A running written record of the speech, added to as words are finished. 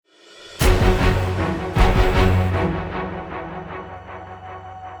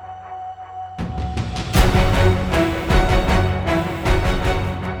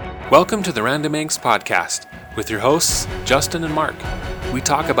Welcome to the Random Angst Podcast with your hosts, Justin and Mark. We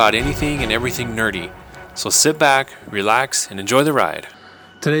talk about anything and everything nerdy. So sit back, relax, and enjoy the ride.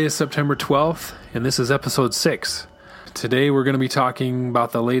 Today is September 12th, and this is episode 6. Today we're going to be talking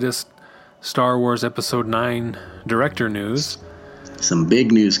about the latest Star Wars Episode 9 director news. Some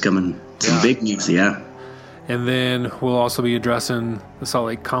big news coming. Big news, yeah. And then we'll also be addressing the Salt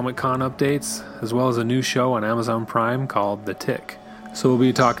Lake Comic Con updates, as well as a new show on Amazon Prime called The Tick. So we'll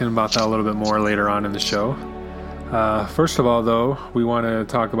be talking about that a little bit more later on in the show. First of all, though, we want to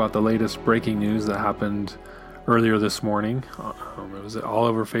talk about the latest breaking news that happened earlier this morning. It was all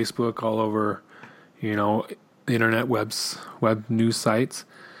over Facebook, all over, the internet web news sites.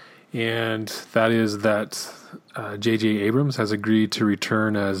 And that is that J.J. Abrams has agreed to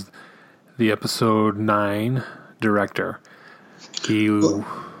return as the Episode 9 director.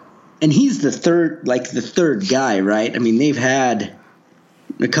 And he's the third guy, right? I mean, they've had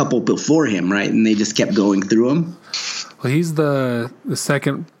a couple before him, right? And they just kept going through them. Well, he's the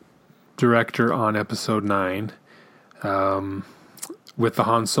second director on Episode 9. With the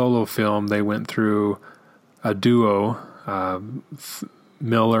Han Solo film, they went through a duo.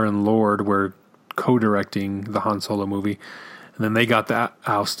 Miller and Lord were co-directing the Han Solo movie. And then they got that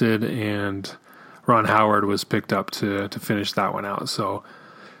ousted, and Ron Howard was picked up to finish that one out. So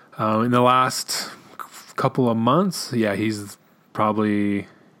in the last couple of months, he's probably,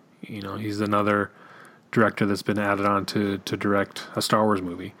 he's another director that's been added on to direct a Star Wars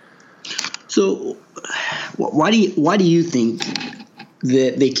movie. So why do you think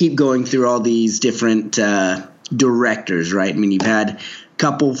that they keep going through all these different directors, right? I mean, you've had a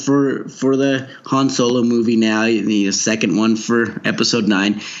couple for the Han Solo movie now, the second one for Episode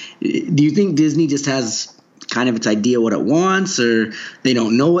 9. Do you think Disney just has kind of its idea what it wants, or they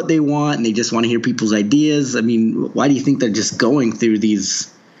don't know what they want and they just want to hear people's ideas? I mean, why do you think they're just going through these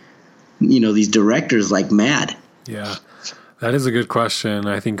directors like mad? Yeah, that is a good question.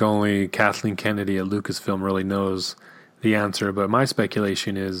 I think only Kathleen Kennedy at Lucasfilm really knows the answer, but my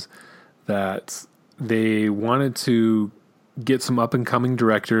speculation is that they wanted to get some up-and-coming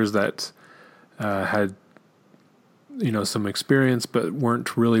directors that had, some experience but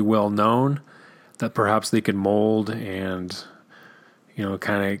weren't really well known, that perhaps they could mold and,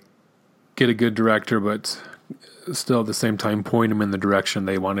 kind of get a good director, but still at the same time point them in the direction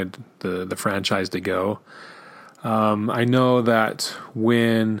they wanted the franchise to go. I know that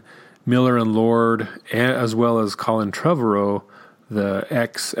when Miller and Lord, as well as Colin Trevorrow, the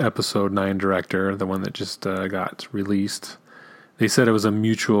ex-Episode 9 director, the one that just got released, they said it was a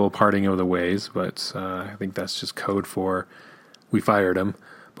mutual parting of the ways, but I think that's just code for we fired him,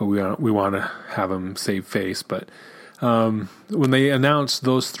 but we want to have him save face. But when they announced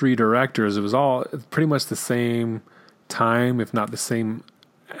those three directors, it was all pretty much the same time, if not the same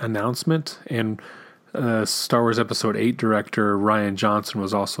announcement. And Star Wars Episode 8 director Rian Johnson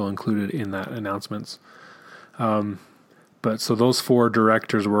was also included in that announcement. But so those four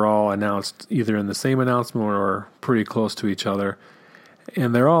directors were all announced either in the same announcement or pretty close to each other.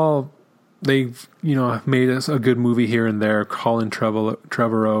 And they've made us a good movie here and there. Colin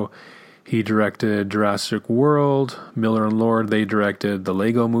Trevorrow, he directed Jurassic World. Miller and Lord, they directed the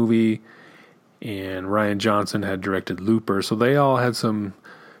Lego movie. And Rian Johnson had directed Looper. So they all had some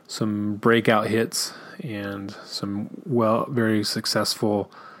breakout hits and some very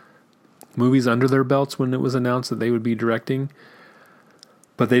successful movies under their belts when it was announced that they would be directing.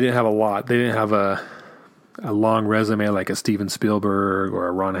 But they didn't have a lot. They didn't have a long resume like a Steven Spielberg or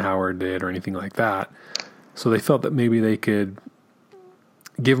a Ron Howard did or anything like that. So they felt that maybe they could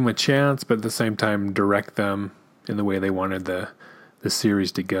give them a chance, but at the same time direct them in the way they wanted the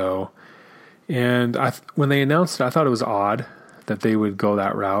series to go. And when they announced it, I thought it was odd that they would go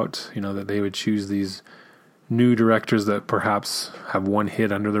that route, that they would choose these new directors that perhaps have one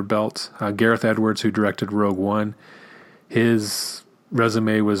hit under their belt. Gareth Edwards, who directed Rogue One, his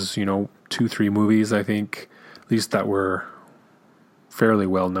resume was, 2-3 movies, I think, at least that were fairly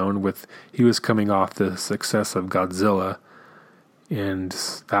well known. He was coming off the success of Godzilla, and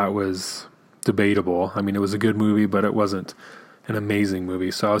that was debatable. I mean, it was a good movie, but it wasn't an amazing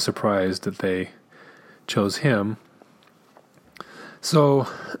movie, so I was surprised that they chose him. So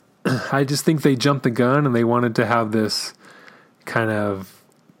I just think they jumped the gun and they wanted to have this kind of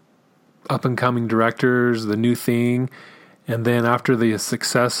up-and-coming directors, the new thing. And then after the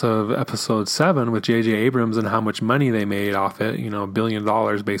success of Episode 7 with J.J. Abrams and how much money they made off it, $1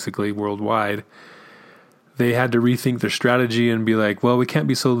 billion basically worldwide, they had to rethink their strategy and be like, well, we can't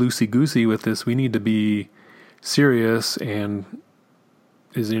be so loosey-goosey with this. We need to be serious and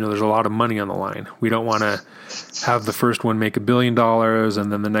is, there's a lot of money on the line. We don't want to have the first one make $1 billion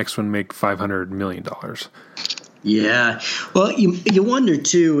and then the next one make $500 million. Yeah. Well, you wonder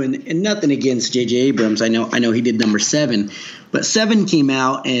too, and nothing against J.J. Abrams. I know he did number 7, but 7 came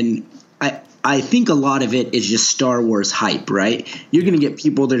out, and I think a lot of it is just Star Wars hype, right? You're going to get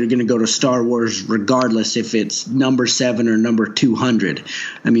people that are going to go to Star Wars regardless if it's number 7 or number 200.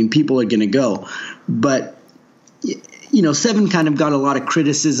 I mean, people are going to go. But, 7 kind of got a lot of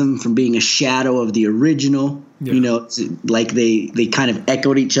criticism from being a shadow of the original. Yeah. Like they kind of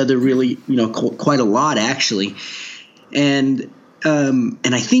echoed each other really, quite a lot, actually. And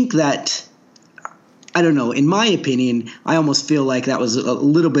I think that, I don't know, in my opinion, I almost feel like that was a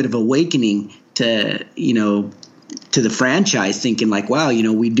little bit of awakening to, to the franchise, thinking like, wow,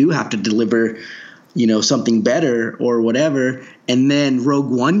 we do have to deliver, something better or whatever. And then Rogue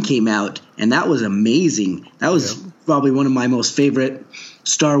One came out, and that was amazing. That was probably one of my most favorite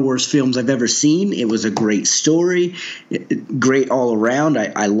Star Wars films I've ever seen. It was a great story, great all around.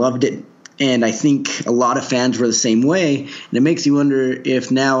 I loved it. And I think a lot of fans were the same way. And it makes you wonder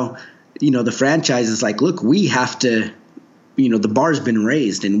if now – the franchise is like, look, we have to, the bar's been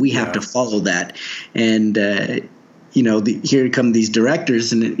raised and we have to follow that. And, here come these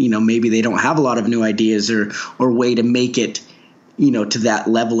directors and, maybe they don't have a lot of new ideas or way to make it, to that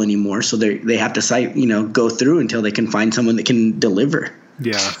level anymore. So they have to go through until they can find someone that can deliver.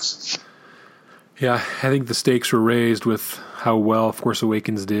 Yeah. Yeah. I think the stakes were raised with how well Force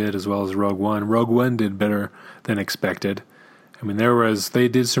Awakens did, as well as Rogue One. Rogue One did better than expected. I mean, they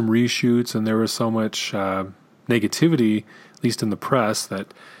did some reshoots, and there was so much negativity, at least in the press,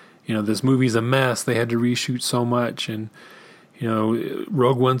 that, this movie's a mess. They had to reshoot so much, and,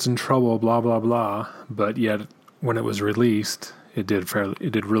 Rogue One's in trouble, blah, blah, blah. But yet, when it was released, it did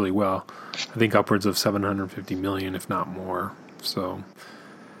really well. I think upwards of $750 million, if not more. So,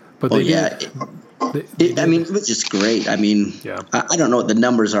 but it was just great. I mean, I don't know what the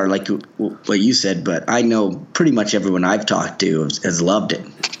numbers are like what you said, but I know pretty much everyone I've talked to has loved it.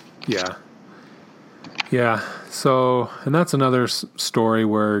 Yeah. Yeah. So, and that's another story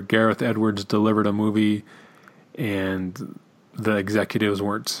where Gareth Edwards delivered a movie and the executives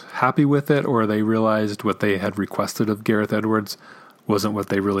weren't happy with it, or they realized what they had requested of Gareth Edwards wasn't what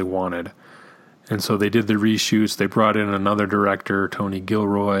they really wanted. And so they did the reshoots. They brought in another director, Tony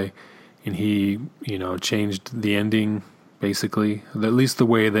Gilroy, and he, changed the ending, basically, at least the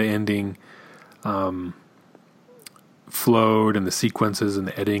way the ending flowed and the sequences and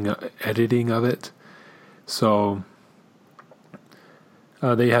the editing of it. So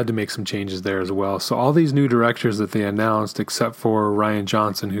they had to make some changes there as well. So all these new directors that they announced, except for Rian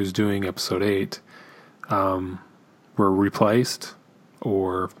Johnson, who's doing Episode 8, were replaced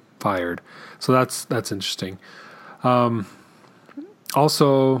or fired. So that's interesting. Also,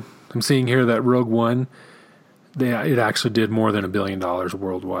 I'm seeing here that Rogue One, it actually did more than $1 billion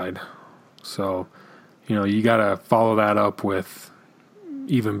worldwide. So, you got to follow that up with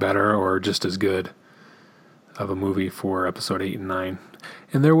even better or just as good of a movie for Episode 8 and 9.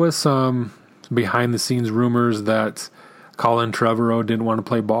 And there was some behind-the-scenes rumors that Colin Trevorrow didn't want to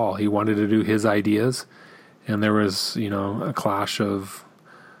play ball. He wanted to do his ideas. And there was, a clash of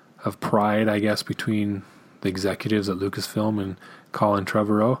pride, I guess, between the executives at Lucasfilm and Colin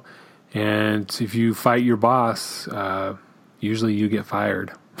Trevorrow. And if you fight your boss, usually you get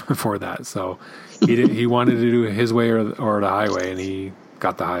fired for that. So he wanted to do it his way or the highway, and he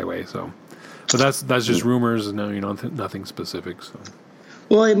got the highway. So, but that's just rumors, and nothing specific. So,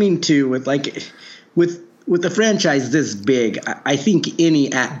 well, I mean, too, with the franchise this big, I think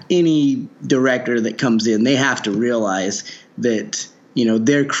any director that comes in, they have to realize that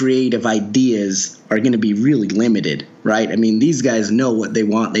their creative ideas are going to be really limited, right? I mean, these guys know what they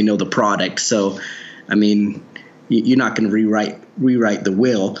want. They know the product. So, I mean, you're not going to rewrite the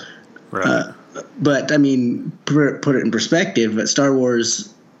will. Right. But, I mean, put it in perspective, but Star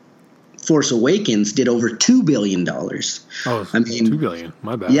Wars Force Awakens did over $2 billion. Oh, I mean, $2 billion.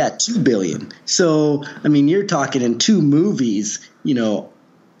 My bad. Yeah, $2 billion. So, I mean, you're talking in 2 movies,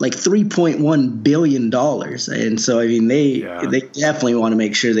 like $3.1 billion. And so, I mean, they definitely want to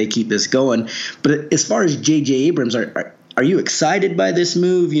make sure they keep this going. But as far as J.J. Abrams, are you excited by this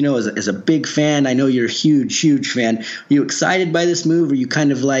move? As a big fan, I know you're a huge, huge fan. Are you excited by this move? Are you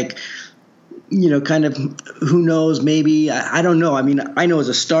kind of like, who knows, maybe? I don't know. I mean, I know as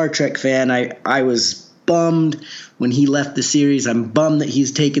a Star Trek fan, I was bummed when he left the series. I'm bummed that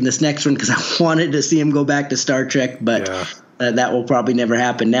he's taking this next one because I wanted to see him go back to Star Trek, but that will probably never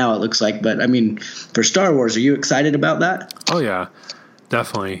happen now, it looks like. But, I mean, for Star Wars, are you excited about that? Oh, yeah,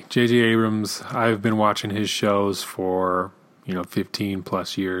 definitely. J.J. Abrams, I've been watching his shows for 15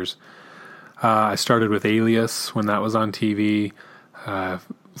 plus years. I started with Alias when that was on TV.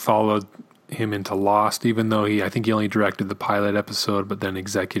 Followed him into Lost, even though I think he only directed the pilot episode, but then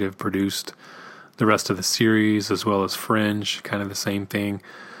executive produced the rest of the series, as well as Fringe, kind of the same thing.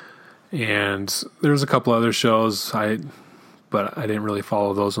 And there's a couple other shows, but I didn't really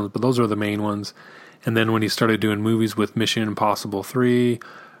follow those ones, but those are the main ones. And then when he started doing movies with Mission Impossible 3,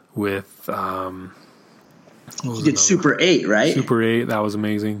 with he did Super 8, right? Super 8, that was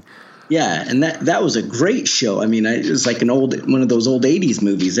amazing. Yeah, and that was a great show. I mean, it was like one of those old 80s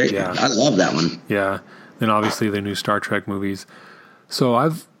movies. Yeah. I love that one. Yeah. Then obviously the new Star Trek movies. So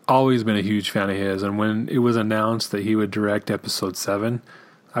I've always been a huge fan of his, and when it was announced that he would direct Episode 7,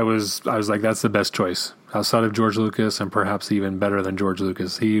 I was like, that's the best choice outside of George Lucas, and perhaps even better than George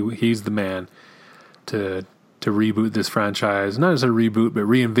Lucas. He's the man to reboot this franchise, not as a reboot, but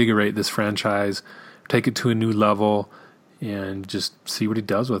reinvigorate this franchise, take it to a new level, and just see what he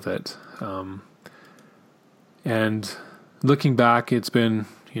does with it. And looking back, it's been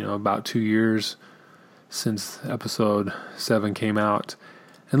about 2 years since Episode 7 came out.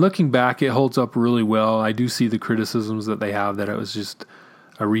 And looking back, it holds up really well. I do see the criticisms that they have, that it was just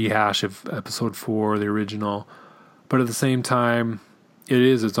a rehash of Episode 4, the original. But at the same time, it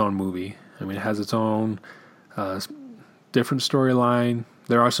is its own movie. I mean, it has its own different storyline.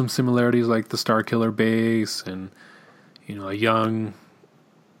 There are some similarities, like the Starkiller base and a young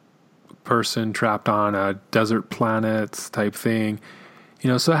person trapped on a desert planet type thing.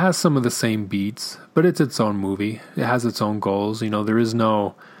 So it has some of the same beats, but it's its own movie. It has its own goals. There is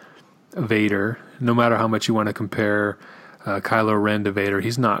no Vader. No matter how much you want to compare Kylo Ren to Vader,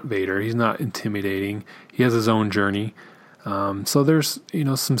 he's not Vader. He's not intimidating. He has his own journey. So there's,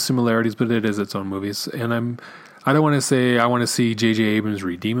 some similarities, but it is its own movies. And I don't want to say I want to see J.J. Abrams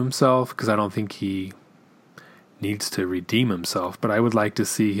redeem himself, because I don't think he needs to redeem himself, but I would like to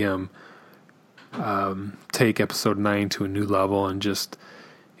see him take Episode 9 to a new level and just,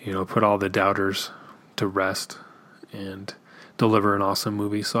 put all the doubters to rest and deliver an awesome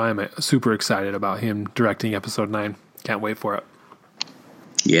movie. So I'm super excited about him directing Episode 9. Can't wait for it.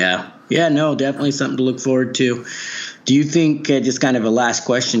 Yeah, no, definitely something to look forward to. Do you think, just kind of a last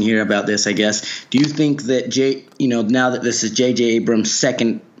question here about this, I guess, do you think that now that this is J.J. Abrams'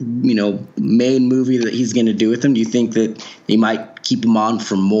 second, main movie that he's going to do with him, do you think that they might keep him on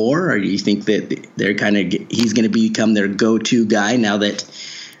for more, or do you think that he's going to become their go-to guy now that,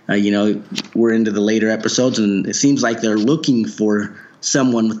 we're into the later episodes, and it seems like they're looking for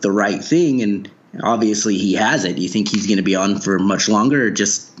someone with the right thing, and obviously he has it. Do you think he's going to be on for much longer, or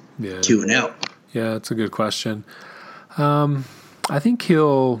just tune out? Yeah, that's a good question. I think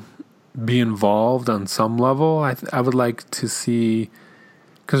he'll be involved on some level. I would like to see,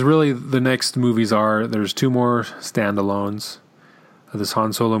 because really the next movies there's 2 more standalones, this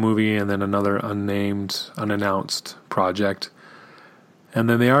Han Solo movie and then another unannounced project. And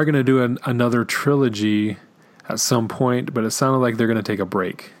then they are going to do another trilogy at some point, but it sounded like they're going to take a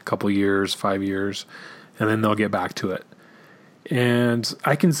break, a couple years, 5 years, and then they'll get back to it. And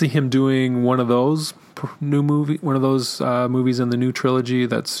I can see him doing one of those movies in the new trilogy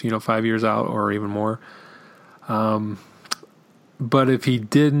that's 5 years out or even more. But if he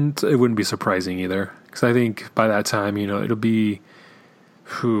didn't, it wouldn't be surprising either, because I think by that time it'll be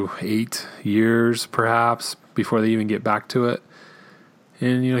 8 years perhaps before they even get back to it.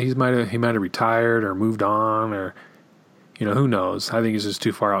 And he might have retired or moved on, or who knows? I think it's just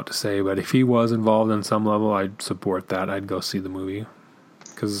too far out to say, but if he was involved on some level, I'd support that. I'd go see the movie,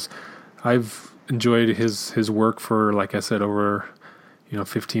 because I've enjoyed his work for, like I said, over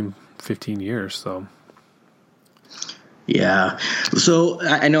 15 years. So yeah. So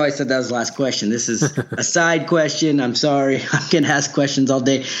I know I said that was the last question. This is a side question. I'm sorry. I can ask questions all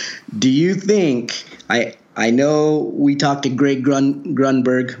day. Do you think I know we talked to Greg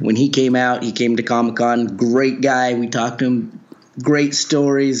Grunberg when he came out. He came to Comic-Con. Great guy. We talked to him. Great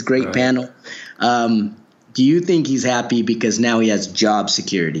stories, great panel. Do you think he's happy because now he has job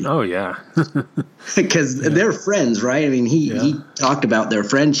security? Oh, yeah. Because they're friends, right? I mean, he talked about their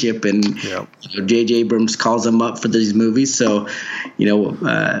friendship, and J.J. Abrams calls him up for these movies. So,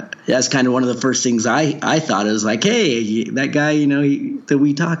 that's kind of one of the first things I thought. It was like, hey, that guy, that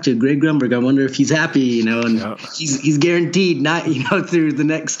we talked to, Greg Grunberg, I wonder if he's happy, and he's guaranteed not, through the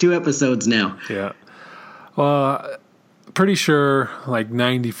next 2 episodes now. Yeah. Well, pretty sure, like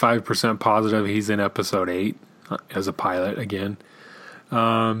 95% positive, he's in Episode 8 as a pilot again.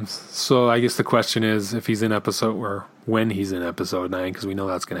 So I guess the question is if he's in when he's in Episode 9, because we know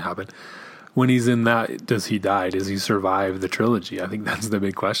that's going to happen. When he's in that, does he die? Does he survive the trilogy? I think that's the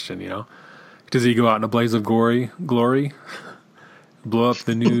big question, Does he go out in a blaze of glory? blow up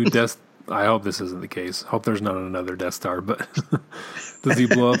the new Death. I hope this isn't the case. Hope there's not another Death Star. But does he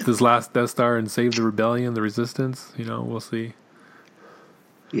blow up this last Death Star and save the rebellion, the resistance? We'll see.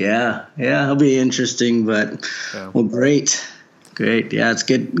 Yeah, it'll be interesting. But well, great. Yeah, it's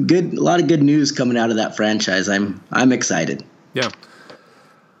good. Good. A lot of good news coming out of that franchise. I'm excited. Yeah.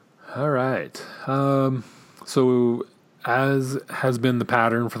 All right. So as has been the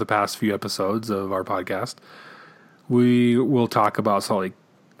pattern for the past few episodes of our podcast, we will talk about Salt Lake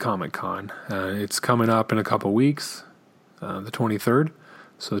Comic Con. It's coming up in a couple weeks, the 23rd,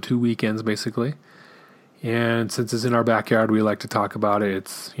 so 2 weekends basically. And since it's in our backyard, we like to talk about it.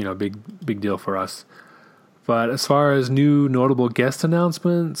 It's big deal for us. But as far as new notable guest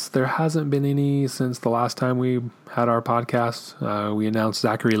announcements, there hasn't been any since the last time we had our podcast. We announced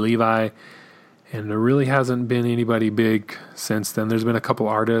Zachary Levi, and there really hasn't been anybody big since then. There's been a couple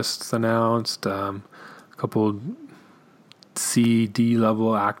artists announced, a couple C/D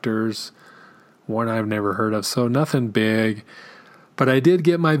level actors, one I've never heard of, so nothing big. But I did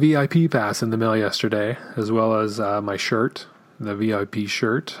get my VIP pass in the mail yesterday, as well as my shirt, the VIP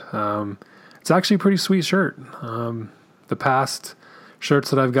shirt. It's actually a pretty sweet shirt. The past shirts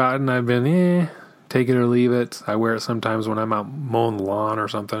that I've gotten, I've been, take it or leave it. I wear it sometimes when I'm out mowing the lawn or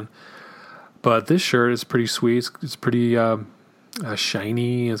something. But this shirt is pretty sweet. It's pretty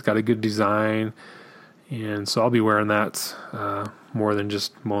shiny. It's got a good design. And so I'll be wearing that more than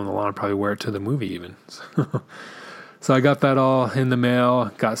just mowing the lawn. I'll probably wear it to the movie even. So I got that all in the mail,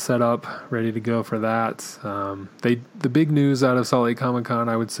 got set up, ready to go for that. The big news out of Salt Lake Comic Con,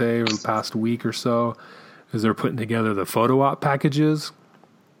 I would say, over the past week or so, is they're putting together the photo op packages.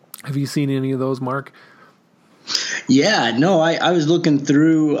 Have you seen any of those, Mark? Yeah, no, I was looking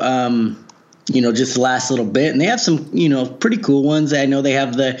through, just the last little bit, and they have some, pretty cool ones. I know they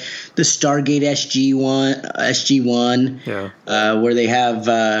have the Stargate SG-1, where they have,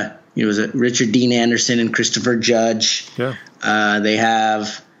 was it Richard Dean Anderson and Christopher Judge? Yeah. They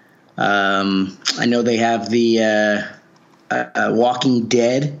have, I know they have the Walking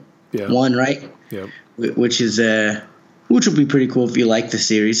Dead one, right? Yeah. Which will be pretty cool if you like the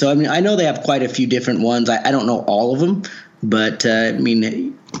series. So, I know they have quite a few different ones. I don't know all of them, but,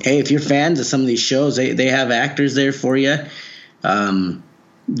 hey, if you're fans of some of these shows, they have actors there for you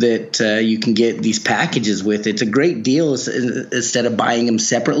that you can get these packages with. It's a great deal instead of buying them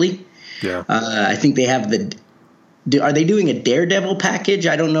separately. Yeah. I think they have are they doing a Daredevil package?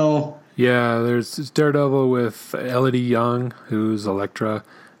 I don't know. Yeah, there's Daredevil with Elodie Young, who's Elektra,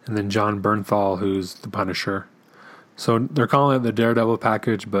 and then John Bernthal, who's the Punisher. So they're calling it the Daredevil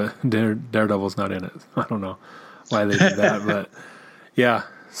package, but Daredevil's not in it. I don't know why they did that, but yeah.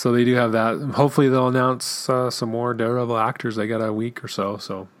 So they do have that. Hopefully they'll announce some more Daredevil actors. They got a week or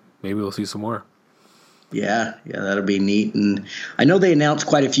so maybe we'll see some more. Yeah, that'll be neat. And I know they announced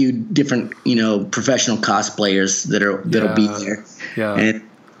quite a few different, professional cosplayers that'll be there. Yeah, and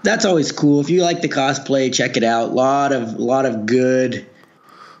that's always cool. If you like the cosplay, check it out. Lot of good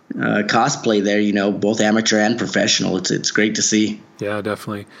cosplay there. Both amateur and professional. It's great to see. Yeah,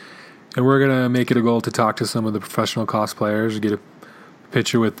 definitely. And we're gonna make it a goal to talk to some of the professional cosplayers, get a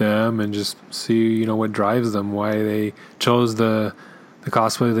picture with them, and just see what drives them, why they chose the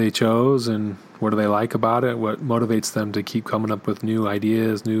cosplay they chose, and what do they like about it, what motivates them to keep coming up with new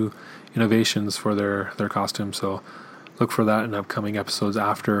ideas, new innovations for their costumes. So look for that in upcoming episodes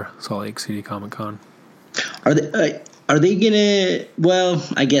after Salt Lake City Comic Con. Are they gonna? Well,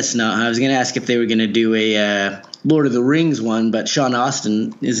 I guess not. I was gonna ask if they were gonna do a Lord of the Rings one, but Sean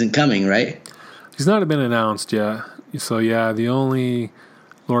Astin isn't coming, right? He's not been announced yet. So yeah, the only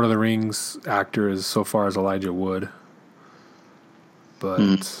Lord of the Rings actor is so far as Elijah Wood.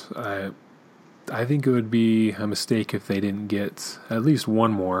 But I think it would be a mistake if they didn't get at least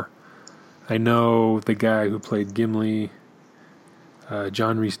one more. I know the guy who played Gimli,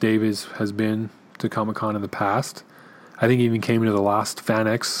 John Rhys Davies, has been to Comic-Con in the past. I think he even came to the last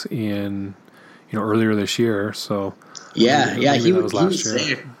FanX in earlier this year. So he was last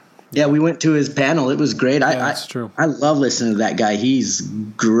year. There. Yeah, we went to his panel. It was great. That's true. I love listening to that guy. He's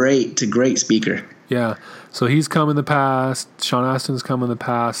great. A great speaker. Yeah. So he's come in the past. Sean Astin's come in the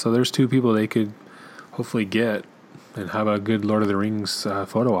past. So there's two people they could hopefully get and have a good Lord of the Rings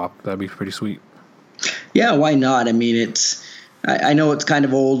photo op. That'd be pretty sweet. Yeah, why not? I know it's kind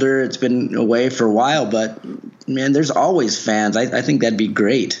of older. It's been away for a while, but man, there's always fans. I think that'd be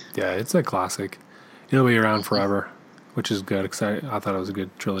great. Yeah, it's a classic. It'll be around forever, which is good. I thought it was a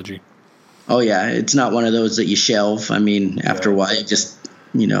good trilogy. Oh yeah, it's not one of those that you shelve. After a while, you just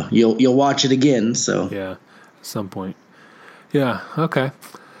you'll watch it again. So yeah, at some point. Yeah. Okay.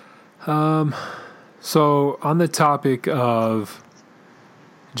 So on the topic of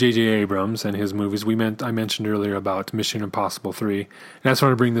J.J. Abrams and his movies. I mentioned earlier about Mission Impossible 3. And I just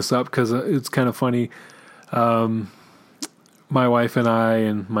want to bring this up because it's kind of funny. My wife and I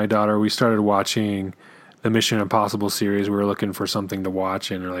and my daughter, we started watching the Mission Impossible series. We were looking for something to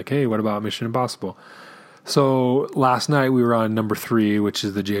watch, and they're like, hey, what about Mission Impossible? So last night we were on number 3, which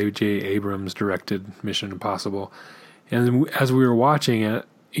is the J.J. Abrams directed Mission Impossible. And as we were watching it,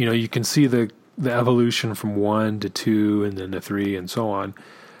 you can see the evolution from 1 to 2 and then to 3 and so on.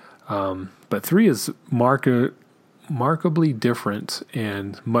 But 3 is remarkably different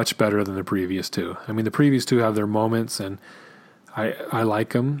and much better than the previous 2. I mean, the previous 2 have their moments, and I like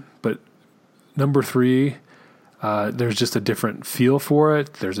them. But number 3, there's just a different feel for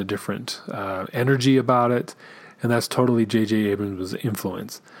it. There's a different energy about it, and that's totally J.J. Abrams'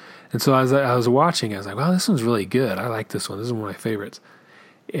 influence. And so as I was watching, I was like, wow, this one's really good. I like this one. This is one of my favorites.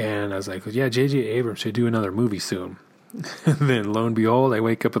 And I was like, yeah, J.J. Abrams should do another movie soon. And then lo and behold, I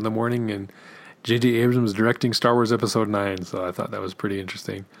wake up in the morning and J.J. Abrams is directing Star Wars Episode 9. So I thought that was pretty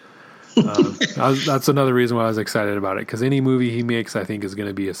interesting. That's another reason why I was excited about it, because any movie he makes, I think, is going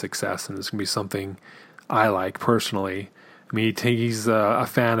to be a success, and it's going to be something I like personally. I mean, he's a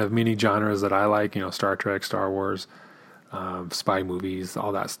fan of many genres that I like, Star Trek, Star Wars, spy movies,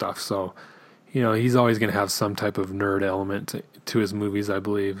 all that stuff. So, he's always going to have some type of nerd element to his movies, I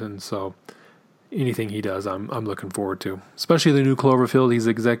believe. And so anything he does, I'm looking forward to, especially the new Cloverfield he's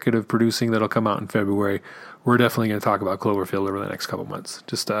executive producing that'll come out in February. We're definitely going to talk about Cloverfield over the next couple months.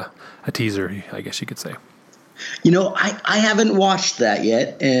 Just a teaser, I guess you could say. I haven't watched that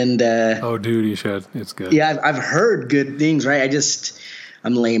yet, and oh, dude, you should. It's good. Yeah, I've heard good things. Right,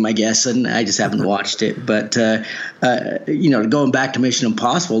 I'm lame, I guess, and I just haven't watched it. But going back to Mission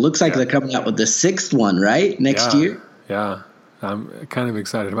Impossible, looks like they're coming out with the 6th one, right, next year. Yeah, I'm kind of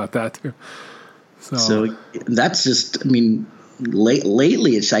excited about that too. So that's just, I mean,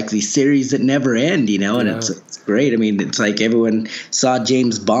 lately it's like these series that never end, and it's great. I mean, it's like everyone saw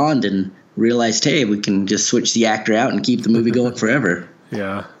James Bond and realized, hey, we can just switch the actor out and keep the movie going forever.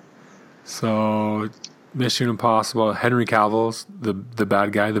 Yeah. So Mission Impossible, Henry Cavill's the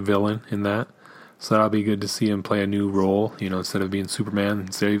bad guy, the villain in that. So that'll be good to see him play a new role, instead of being Superman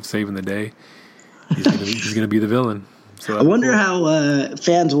and saving the day. He's gonna be the villain. So I wonder how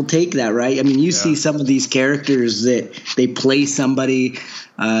fans will take that, right? I mean, you see some of these characters that they play somebody,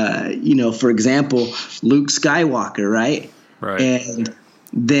 for example, Luke Skywalker, right? Right. And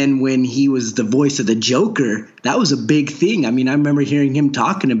then when he was the voice of the Joker, that was a big thing. I mean, I remember hearing him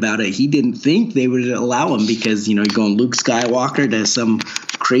talking about it. He didn't think they would allow him because, you're going Luke Skywalker to some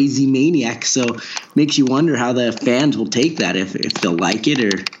crazy maniac. So it makes you wonder how the fans will take that, if they'll like it,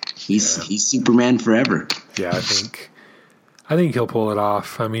 or he's Superman forever. Yeah, I think he'll pull it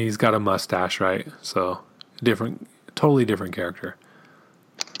off. I mean, he's got a mustache, right? So totally different character.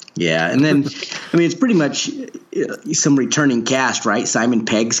 Yeah, and then, I mean, it's pretty much some returning cast, right? Simon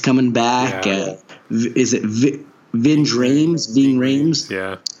Pegg's coming back. Yeah. Is it Ving Rhames?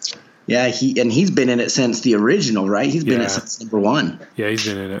 Yeah. Yeah, he's been in it since the original, right? He's been in it since number 1. Yeah, he's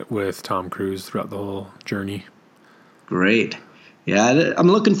been in it with Tom Cruise throughout the whole journey. Great. Yeah, I'm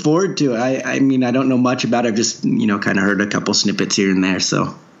looking forward to it. I mean, I don't know much about it. I've just, kind of heard a couple snippets here and there,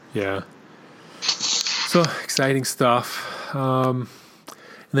 so. Yeah. So, exciting stuff. And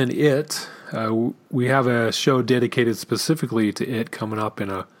then It, we have a show dedicated specifically to It coming up in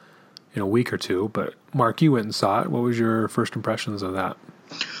a week or two. But Mark, you went and saw it. What was your first impressions of that?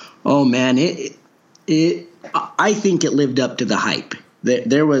 Oh man, I think it lived up to the hype.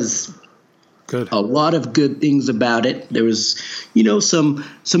 There was a lot of good things about it. There was, some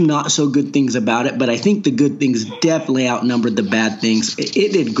not so good things about it. But I think the good things definitely outnumbered the bad things.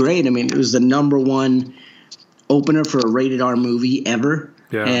 It did great. I mean, it was the number 1 opener for a rated R movie ever.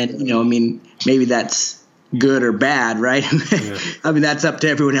 Yeah. And, maybe that's good or bad, right? Yeah. I mean, that's up to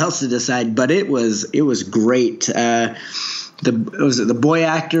everyone else to decide, but it was great. The boy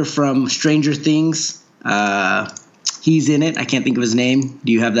actor from Stranger Things, he's in it. I can't think of his name.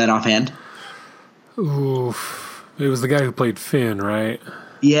 Do you have that offhand? Oof. It was the guy who played Finn, right?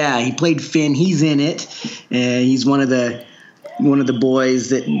 Yeah, he played Finn. He's in it. And he's one of the boys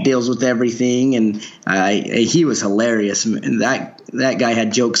that deals with everything, and he was hilarious. And that guy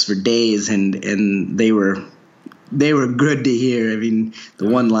had jokes for days, and they were good to hear. I mean, the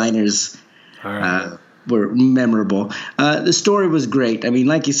one-liners were memorable. The story was great. I mean,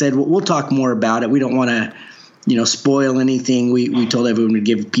 like you said, we'll talk more about it. We don't want to, spoil anything. We told everyone to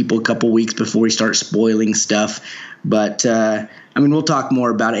give people a couple weeks before we start spoiling stuff. But I mean, we'll talk more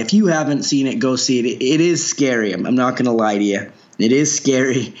about it. If you haven't seen it, go see it. It is scary. I'm not going to lie to you. It is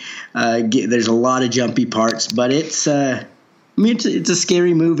scary. There's a lot of jumpy parts, but it's I mean, it's a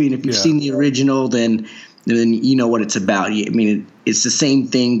scary movie, and if you've seen the original, then you know what it's about. I mean, it's the same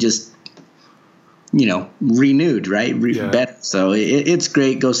thing, just renewed, right? Better. So it's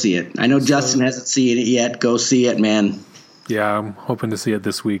great. Go see it. I know Justin hasn't seen it yet. Go see it, man. Yeah, I'm hoping to see it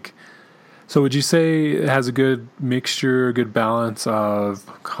this week. So would you say it has a good mixture, a good balance of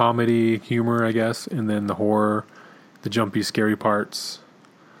comedy, humor, I guess, and then the horror, the jumpy, scary parts?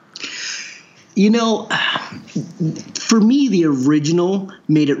 For me, the original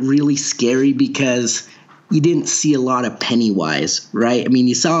made it really scary because you didn't see a lot of Pennywise, right? I mean,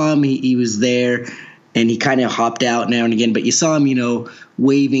 you saw him, he was there, and he kind of hopped out now and again, but you saw him,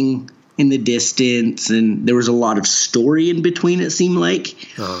 waving in the distance, and there was a lot of story in between, it seemed like.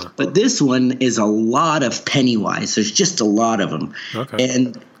 But this one is a lot of Pennywise. There's just a lot of them. Okay.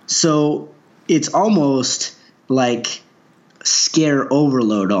 And so it's almost like scare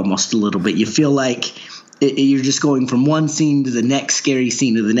overload almost a little bit. You feel like you're just going from one scene to the next scary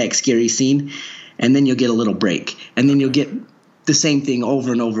scene to the next scary scene, and then you'll get a little break, and then you'll get the same thing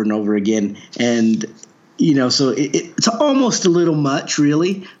over and over and over again. And so it's almost a little much,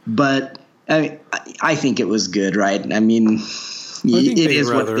 really, but I think it was good, right? I mean, it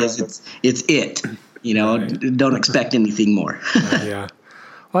is what it is. It's it. Right. Don't expect anything more. Yeah.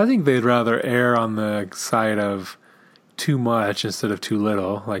 Well, I think they'd rather err on the side of too much instead of too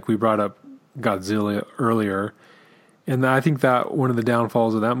little. Like we brought up Godzilla earlier, and I think that one of the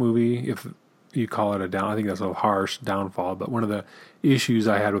downfalls of that movie, if you call it a down, I think that's a harsh downfall, but one of the issues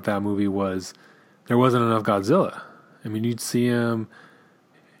I had with that movie was there wasn't enough Godzilla. I mean, you'd see him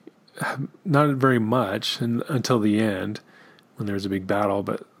not very much until the end when there was a big battle,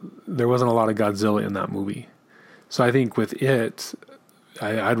 but there wasn't a lot of Godzilla in that movie. So I think with it,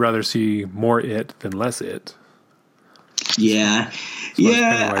 I'd rather see more it than less it. Yeah. As far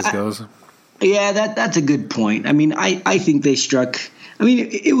as Pennywise goes. Yeah, that's a good point. I mean, I think they struck. I mean,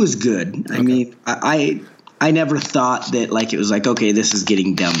 it was good. I mean, I never thought that it was like, okay, this is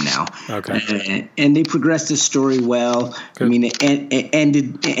getting dumb now. Okay. And they progressed the story well. Good. I mean,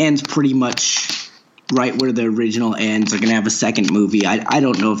 it ends pretty much right where the original ends. They're gonna have a second movie. I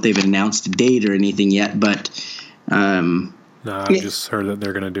don't know if they've announced a date or anything yet, but no, I just heard that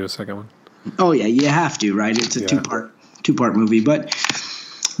they're gonna do a second one. Oh yeah, you have to, right? It's a two-part movie, but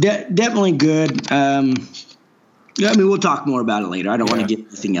definitely good. I mean, we'll talk more about it later. I don't want to get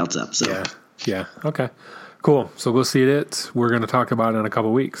anything else up. So yeah, okay, cool. So we'll see it. We're going to talk about it in a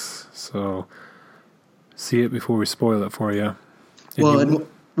couple weeks. So see it before we spoil it for you. And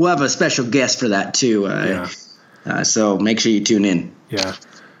we'll have a special guest for that too. So make sure you tune in. Yeah,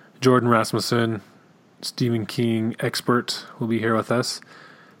 Jordan Rasmussen, Stephen King expert, will be here with us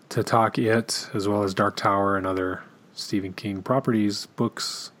to talk it, as well as Dark Tower and other Stephen King properties,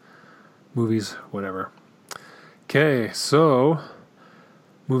 books, movies, whatever. Okay, so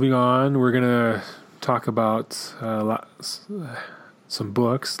moving on, we're going to talk about some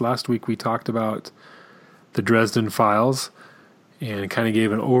books. Last week we talked about the Dresden Files and kind of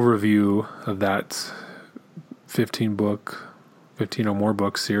gave an overview of that 15 or more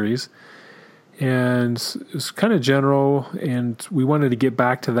book series. And it was kind of general, and we wanted to get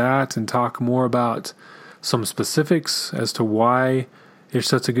back to that and talk more about some specifics as to why it's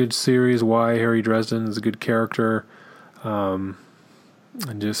such a good series, why Harry Dresden is a good character, and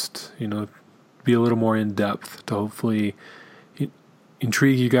just, be a little more in depth to hopefully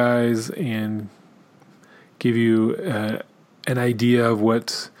intrigue you guys and give you an idea of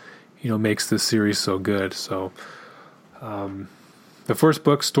what, makes this series so good. So, the first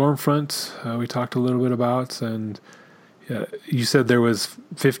book, Stormfront, we talked a little bit about, and you said there was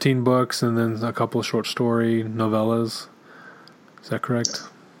 15 books and then a couple of short story novellas. Is that correct?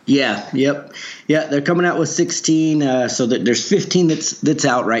 Yeah. Yep. Yeah, they're coming out with 16. So that there's 15 that's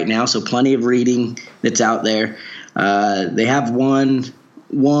out right now. So plenty of reading that's out there. They have one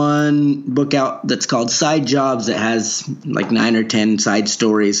book out that's called Side Jobs that has like 9 or 10 side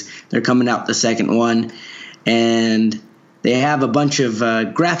stories. They're coming out the second one, and they have a bunch of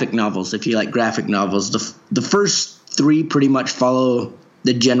graphic novels. If you like graphic novels, the first 3 pretty much follow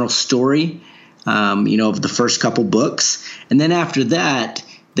the general story, of the first couple books, and then after that,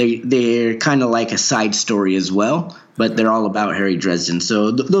 they're kind of like a side story as well, but they're all about Harry Dresden.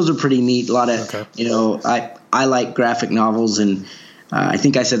 So those are pretty neat. A lot of I like graphic novels, and I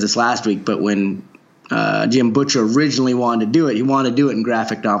think I said this last week, but when Jim Butcher originally wanted to do it, he wanted to do it in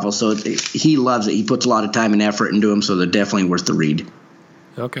graphic novels. So he loves it. He puts a lot of time and effort into them, so they're definitely worth the read.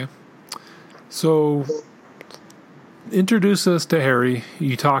 Okay. So introduce us to Harry.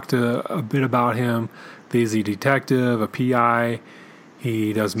 You talked a bit about him. He's a detective, a PI.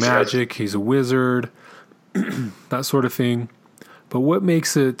 He does magic. He's a wizard, that sort of thing. But what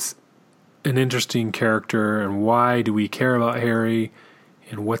makes it an interesting character, and why do we care about Harry,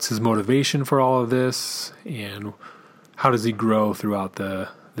 and what's his motivation for all of this, and how does he grow throughout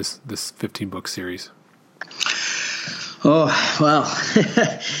this 15-book series? Oh, well,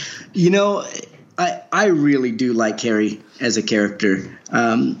 I really do like Harry as a character.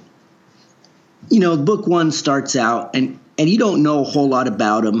 Book one starts out, and you don't know a whole lot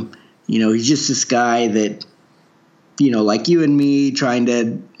about him. He's just this guy that, like you and me, trying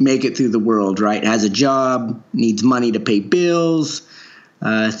to make it through the world, right? Has a job, needs money to pay bills,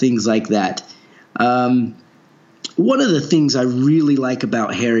 things like that. One of the things I really like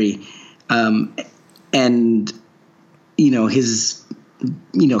about Harry, and his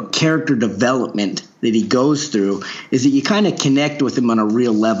character development that he goes through, is that you kind of connect with him on a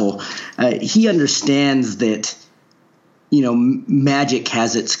real level. He understands that magic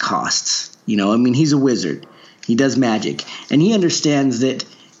has its costs. He's a wizard. He does magic, and he understands that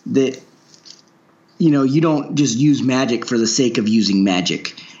you don't just use magic for the sake of using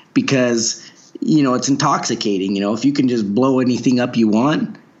magic, because it's intoxicating. If you can just blow anything up you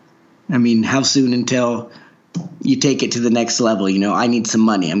want, how soon until you take it to the next level? I need some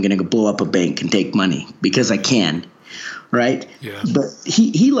money. I'm going to go blow up a bank and take money because I can, right? Yeah. But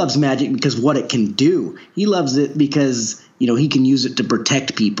he loves magic because what it can do. He loves it because he can use it to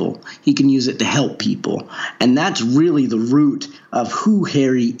protect people. He can use it to help people, and that's really the root of who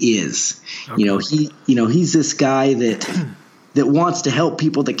Harry is. Okay. He's this guy that wants to help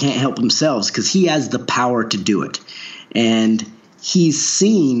people that can't help themselves, because he has the power to do it, and he's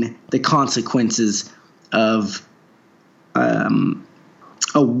seen the consequences of a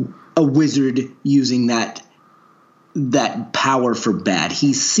wizard using that power for bad.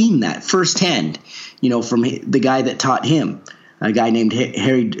 He's seen that firsthand, from the guy that taught him, a guy named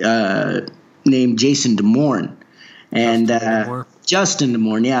named Jason DeMorn. And Justin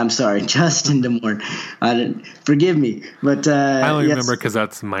DeMorn. Yeah, I'm sorry. Justin DeMorn. Forgive me. But I only remember because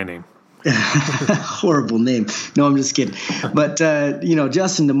that's my name. Horrible name. No, I'm just kidding. But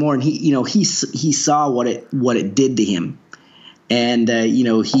Justin DeMorn, he saw what it did to him. And,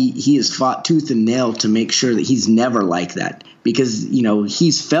 he has fought tooth and nail to make sure that he's never like that, because,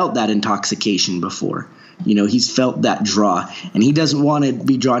 he's felt that intoxication before. He's felt that draw, and he doesn't want to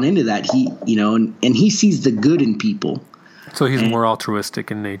be drawn into that. And he sees the good in people. So he's more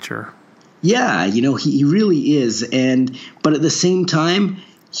altruistic in nature. Yeah, he really is. But at the same time,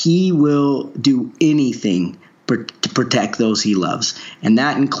 he will do anything to protect those he loves. And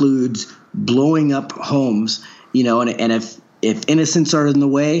that includes blowing up homes, and if innocents are in the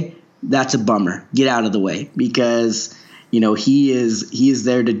way, that's a bummer. Get out of the way, because he is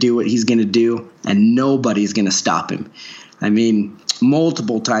there to do what he's going to do, and nobody's going to stop him.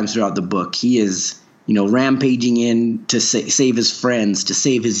 Multiple times throughout the book, he is rampaging in to save his friends, to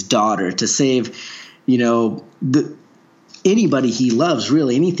save his daughter, to save anybody he loves,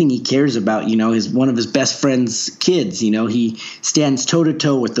 really, anything he cares about. One of his best friend's kids. He stands toe to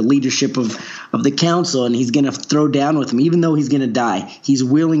toe with the leadership of the council, and he's going to throw down with him, even though he's going to die. He's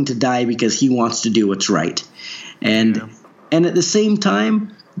willing to die because he wants to do what's right. And at the same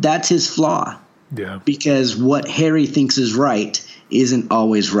time, that's his flaw. Yeah. Because what Harry thinks is right isn't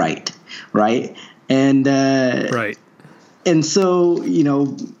always right. Right. And right. And so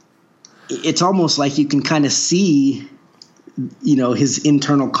it's almost like you can kind of see his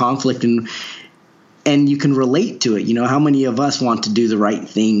internal conflict, and you can relate to it. How many of us want to do the right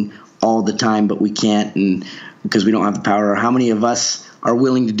thing all the time, but we can't, and because we don't have the power? Or how many of us are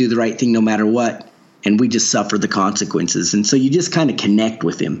willing to do the right thing no matter what, and we just suffer the consequences? And so you just kind of connect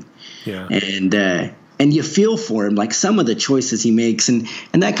with him. Yeah. And you feel for him, like some of the choices he makes, and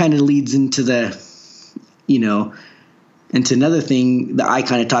that kind of leads into into another thing that I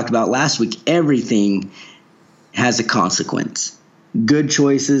kind of talked about last week. Everything has a consequence. Good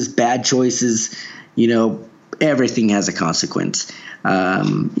choices, bad choices, everything has a consequence.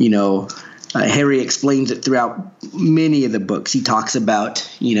 Harry explains it throughout many of the books. He talks about,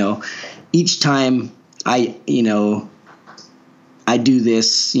 each time I do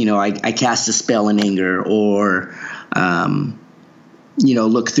this, I cast a spell in anger, or,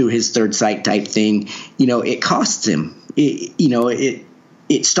 look through his third sight type thing, it costs him.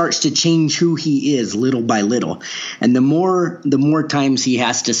 It starts to change who he is little by little. And the more times he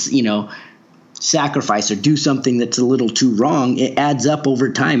has to, sacrifice or do something that's a little too wrong, it adds up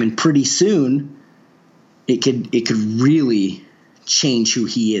over time. And pretty soon it could really change who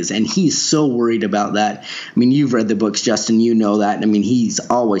he is. And he's so worried about that. You've read the books, Justin, that. He's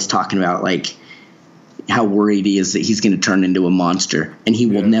always talking about, like, how worried he is that he's going to turn into a monster, and he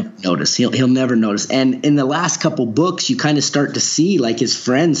will never notice. He'll never notice. And in the last couple books, you kind of start to see like his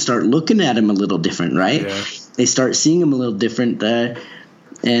friends start looking at him a little different, right? Yeah. They start seeing him a little different, but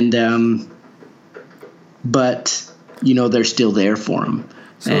they're still there for him.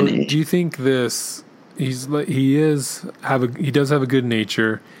 So, do you think this? He does have a good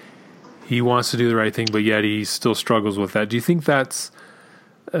nature. He wants to do the right thing, but yet he still struggles with that. Do you think that's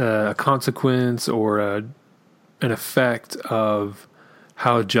a consequence or an effect of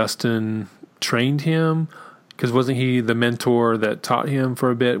how Justin trained him? Because wasn't he the mentor that taught him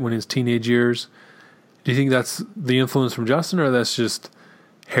for a bit when his teenage years? Do you think that's the influence from Justin, or that's just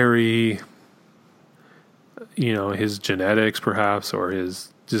Harry, his genetics perhaps, or his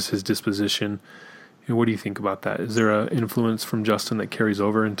disposition? What do you think about that? Is there an influence from Justin that carries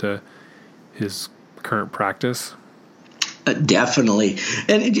over into his current practice? Definitely.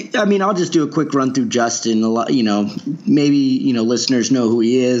 And I'll just do a quick run through Justin. Maybe, listeners know who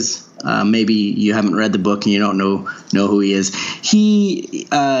he is. Maybe you haven't read the book and you don't know who he is. He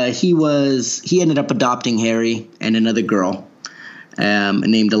ended up adopting Harry and another girl,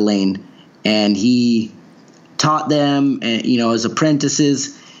 named Elaine, and he taught them, as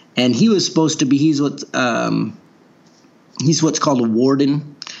apprentices. And he was supposed to be, he's what's called a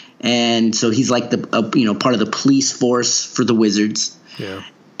warden. And so he's like part of the police force for the wizards. Yeah.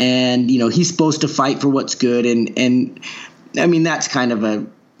 And, he's supposed to fight for what's good. And that's kind of a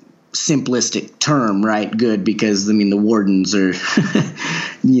simplistic term, right? Good, because, the wardens are,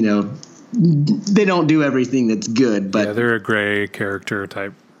 they don't do everything that's good. But they're a gray character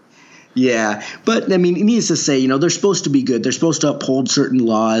type. Yeah, but needless to say, they're supposed to be good. They're supposed to uphold certain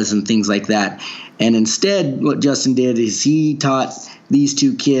laws and things like that. And instead, what Justin did is he taught these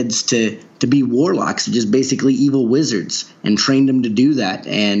two kids to be warlocks, just basically evil wizards, and trained them to do that.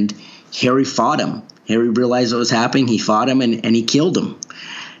 And Harry fought him. Harry realized what was happening. He fought him and he killed him.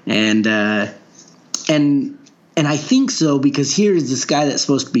 And I think so, because here's this guy that's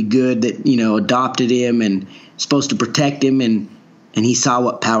supposed to be good that adopted him and supposed to protect him, and he saw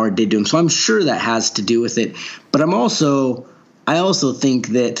what power did to him. So I'm sure that has to do with it. But I also think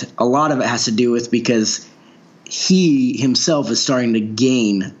that a lot of it has to do with because he himself is starting to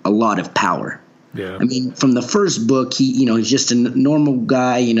gain a lot of power. Yeah. From the first book, he's just a normal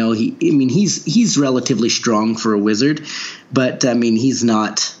guy. He's relatively strong for a wizard, but he's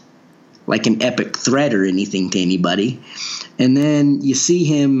not like an epic threat or anything to anybody. And then you see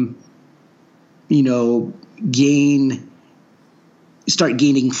him, start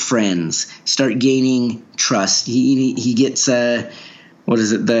gaining friends, start gaining trust. He gets the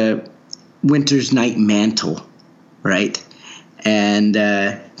Winter's Night mantle, right? And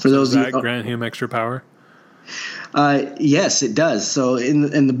for those does that grant him extra power? Yes, it does. So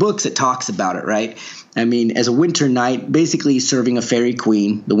in the books, it talks about it, right? As a Winter Knight, basically serving a fairy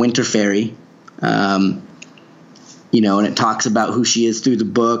queen, the Winter Fairy. And it talks about who she is through the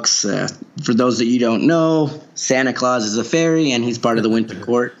books. For those that you don't know, Santa Claus is a fairy, and he's part of the Winter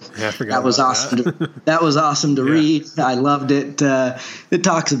Court. Yeah, I forgot that was awesome. That was awesome to read. I loved it. It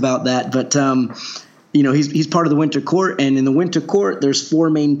talks about that, but he's part of the Winter Court, and in the Winter Court, there's four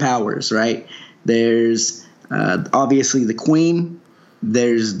main powers, right? There's obviously the Queen.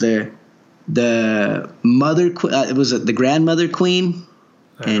 There's the Mother. Was it the Grandmother Queen?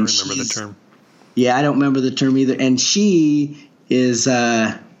 I don't remember the term. Yeah, I don't remember the term either. And she is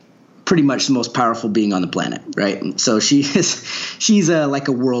pretty much the most powerful being on the planet, right? So she's like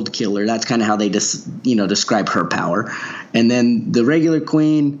a world killer. That's kind of how they describe her power. And then the regular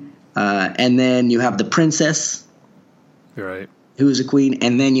queen, and then you have the princess, right, who is a queen,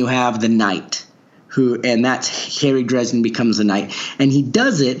 and then you have the knight, and that's Harry Dresden becomes a knight. And he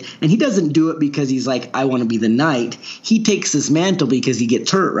does it, and he doesn't do it because he's like, I want to be the knight. He takes this mantle because he gets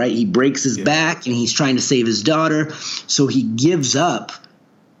hurt, right? He breaks his back, and he's trying to save his daughter. So he gives up,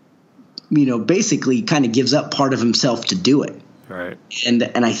 basically kind of gives up part of himself to do it. Right. And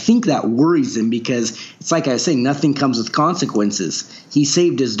I think that worries him because it's like I was saying, nothing comes with consequences. He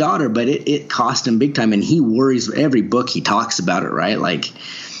saved his daughter, but it cost him big time, and he worries. Every book he talks about it, right? Like,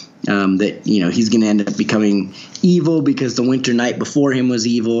 that he's going to end up becoming evil because the Winter Knight before him was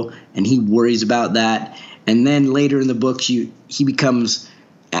evil, and he worries about that. And then later in the books, he becomes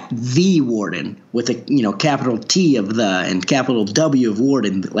the Warden with a capital T of the and capital W of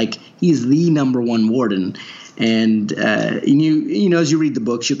Warden. Like, he's the number one Warden. And as you read the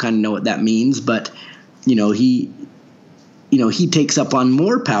books, you kind of know what that means. But he takes up on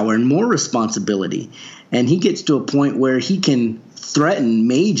more power and more responsibility, and he gets to a point where he can threaten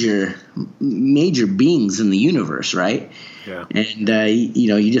major beings in the universe, right? Yeah. And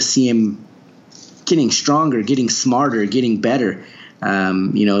you just see him getting stronger, getting smarter, getting better.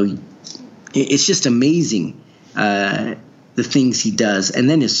 It's just amazing the things he does. And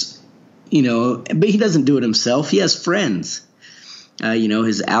then but he doesn't do it himself. He has friends,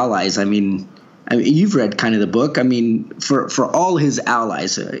 his allies. I mean, you've read kind of the book. I mean, for all his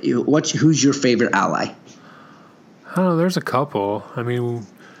allies, who's your favorite ally? I don't know. There's a couple. I mean,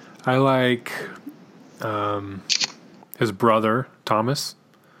 I like his brother Thomas.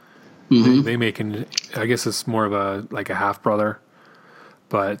 Mm-hmm. They make I guess it's more of a half brother,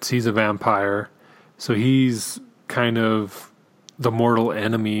 but he's a vampire, so he's kind of the mortal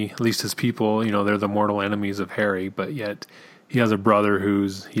enemy. At least his people, they're the mortal enemies of Harry. But yet he has a brother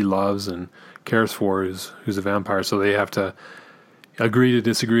he loves and cares for, who's a vampire. So they have to agree to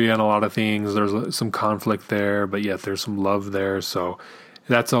disagree on a lot of things. There's some conflict there, but yet there's some love there. So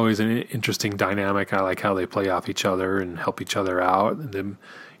that's always an interesting dynamic. I like how they play off each other and help each other out. And then,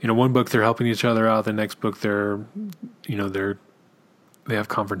 one book they're helping each other out. The next book they have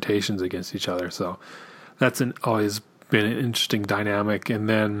confrontations against each other. So that's always been an interesting dynamic. And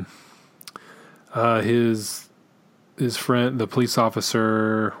then his friend, the police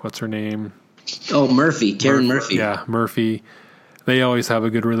officer, what's her name? Oh, Murphy, Karen Murphy. Yeah, Murphy. They always have a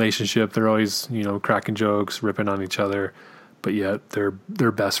good relationship. They're always, cracking jokes, ripping on each other, but yet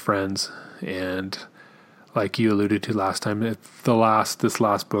they're best friends. And like you alluded to last time, this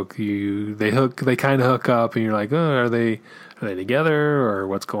last book, they kind of hook up, and you're like, oh, are they together, or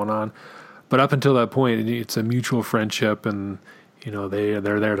what's going on? But up until that point, it's a mutual friendship, and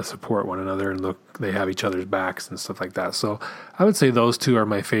they're there to support one another, and they have each other's backs and stuff like that. So I would say those two are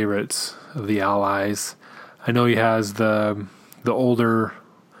my favorites of the allies. I know he has the older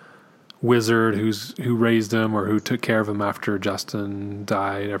wizard who raised him, or who took care of him after Justin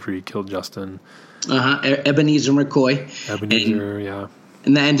died, after he killed Justin. Ebenezer McCoy. Yeah.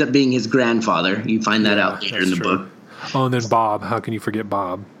 And that ends up being his grandfather. You find that out later in the book. Oh, and then Bob. How can you forget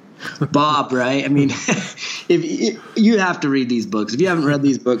Bob? Bob, right? I mean, if you have to read these books. If you haven't read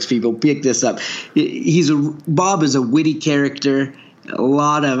these books, people, pick this up. Bob is a witty character.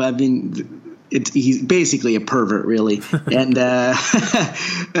 He's basically a pervert, really, and a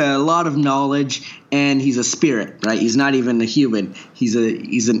lot of knowledge. And he's a spirit, right? He's not even a human. He's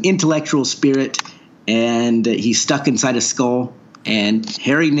an intellectual spirit, and he's stuck inside a skull. And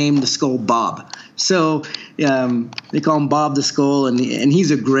Harry named the skull Bob. So they call him Bob the Skull, and he's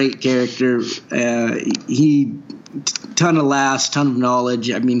a great character. He ton of laughs, ton of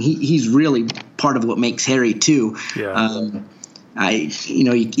knowledge. I mean, he's really part of what makes Harry too. Yeah.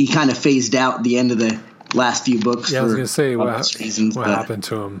 He kind of phased out at the end of the last few books. Yeah, I was going to say what happened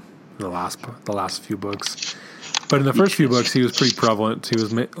to him in the last few books. But in the first few books, he was pretty prevalent. He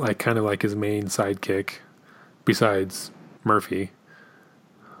was kind of like his main sidekick, besides Murphy.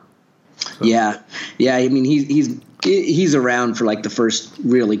 So. Yeah. I mean, he's around for like the first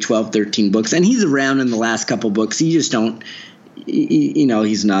really 12, 13 books, and he's around in the last couple books. He just don't,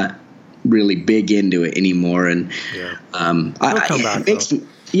 he's not really big into it anymore. And he'll come back.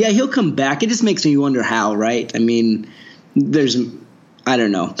 He'll come back. It just makes me wonder how. Right? I mean, I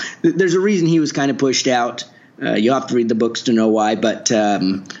don't know. There's a reason he was kind of pushed out. You'll have to read the books to know why, but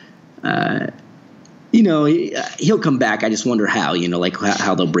he'll come back. I just wonder how,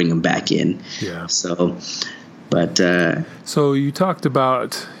 how they'll bring him back in. Yeah. So you talked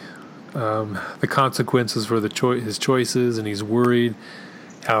about the consequences for his choices, and he's worried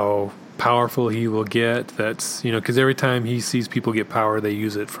how powerful he will get. That's, because every time he sees people get power, they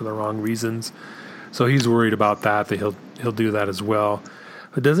use it for the wrong reasons. So he's worried about that he'll do that as well.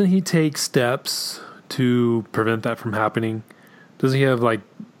 But doesn't he take steps to prevent that from happening? Doesn't he have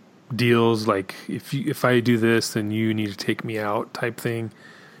deals like if I do this, then you need to take me out type thing?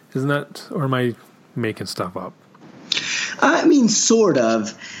 Isn't that, or am I making stuff up? I mean, sort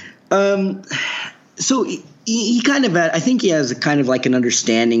of. So he kind of, I think he has a kind of like an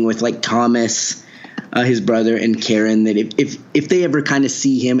understanding with Thomas, his brother, and Karen, that if they ever kind of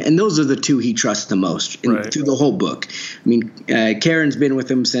see him, and those are the two he trusts the most through the whole book. I mean, Karen's been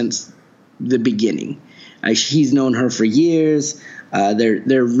with him since the beginning. He's known her for years.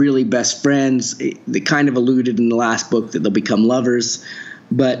 They're really best friends. They kind of alluded in the last book that they'll become lovers,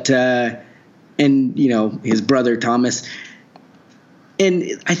 but his brother Thomas.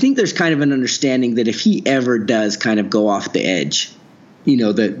 And I think there's kind of an understanding that if he ever does kind of go off the edge,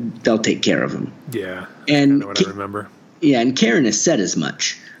 that they'll take care of him. Yeah, and what I remember. Yeah, and Karen has said as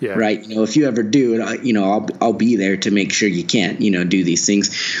much. Yeah. Right. If you ever do it, I'll be there to make sure you can't, do these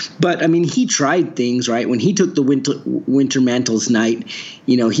things. But I mean, he tried things, right? When he took the Winter Mantles night,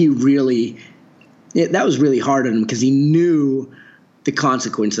 he really, that was really hard on him, because he knew the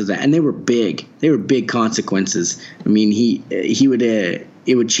consequences of that, and they were big. They were big consequences. I mean, he would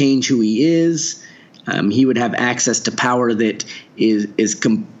it would change who he is. He would have access to power that is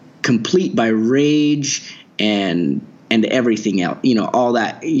complete by rage and everything else. You know, all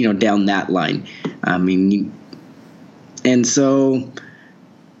that, you know, down that line. I mean, and so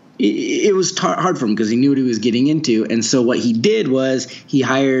it was hard for him because he knew what he was getting into. And so what he did was he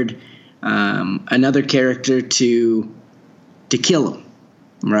hired another character to kill him,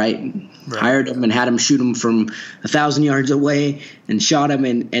 right? Hired him and had him shoot him from 1,000 yards away and shot him,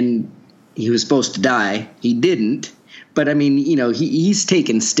 and he was supposed to die. He didn't. But, I mean, you know, he's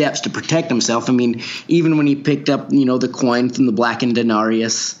taken steps to protect himself. I mean, even when he picked up, you know, the coin from the blackened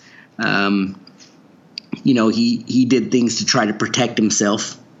denarius, you know, he did things to try to protect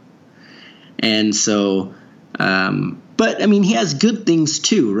himself. And so, but, I mean, he has good things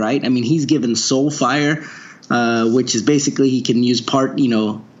too, right? I mean, he's given soul fire, which is basically he can use part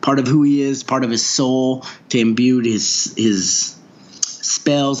of who he is, part of his soul to imbue his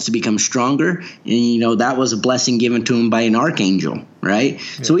spells to become stronger. And, you know, that was a blessing given to him by an archangel, right?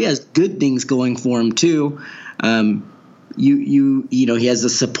 Yeah. So he has good things going for him too. You know, he has the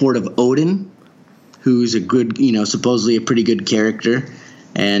support of Odin, who's a good, you know, supposedly a pretty good character.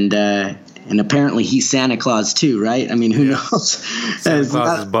 And apparently he's Santa Claus too, right? I mean, who knows? Santa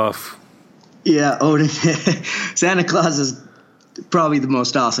Claus is buff. Yeah, Odin. Santa Claus is probably the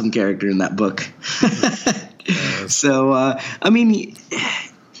most awesome character in that book. So, I mean,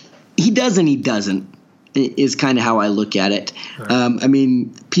 he does and he doesn't is kind of how I look at it. Right. I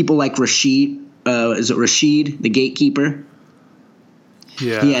mean, people like Rashid, is it Rashid, the gatekeeper?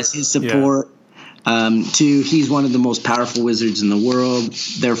 Yeah. He has his support. Yeah. Too, he's one of the most powerful wizards in the world.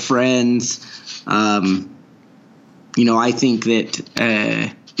 They're friends. You know, I think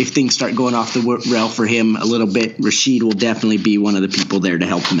that if things start going off the rail for him a little bit, Rashid will definitely be one of the people there to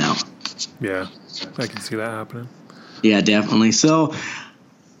help him out. Yeah, I can see that happening. Yeah, definitely. So,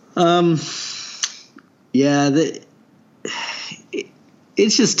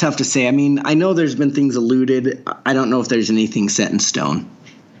 it's just tough to say. I mean, I know there's been things alluded. I don't know if there's anything set in stone.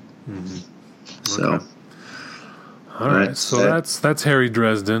 Mm-hmm. So, okay. All right. So that's Harry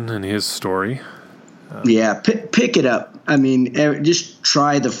Dresden and his story. Yeah, pick it up. I mean, just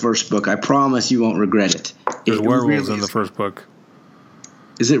try the first book. I promise you won't regret it. There's werewolves in the first book.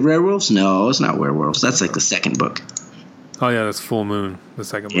 Is it werewolves? No, it's not werewolves. That's like the second book. Oh, yeah, that's Full Moon, the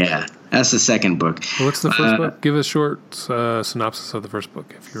second book. Yeah, that's the second book. Well, what's the first book? Give a short synopsis of the first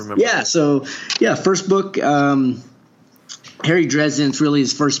book, if you remember. Yeah, so, first book, Harry Dresden, it's really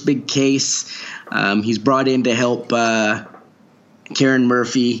his first big case. He's brought in to help Karen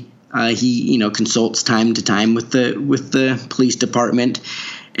Murphy. He, you know, consults time to time with the police department,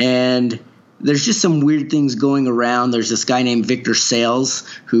 and there's just some weird things going around. There's this guy named Victor Sales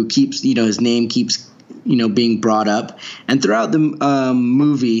who keeps, you know, his name keeps, you know, being brought up, and throughout the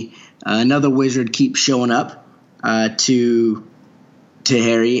movie, another wizard keeps showing up to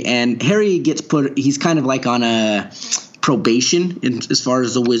Harry, and Harry gets he's kind of like on a probation as far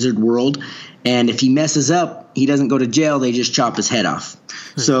as the wizard world, and if he messes up, he doesn't go to jail. They just chop his head off.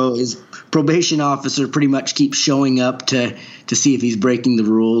 So his probation officer pretty much keeps showing up to see if he's breaking the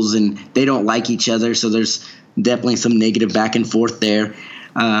rules, and they don't like each other. So there's definitely some negative back and forth there.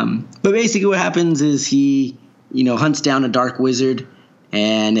 But basically what happens is he, you know, hunts down a dark wizard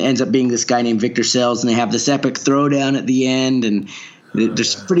and ends up being this guy named Victor Sells, and they have this epic throwdown at the end, and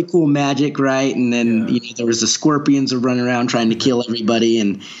there's pretty cool magic, right? And then you know, there was the scorpions are running around trying to kill everybody,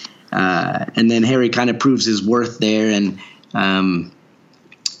 and then Harry kind of proves his worth there,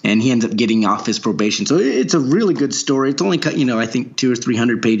 and he ends up getting off his probation. So it's a really good story. It's only, you know, I think 200 or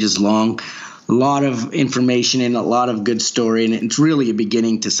 300 pages long. A lot of information and a lot of good story, and it's really a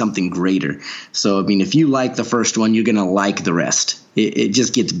beginning to something greater. So, I mean, if you like the first one, you're going to like the rest. It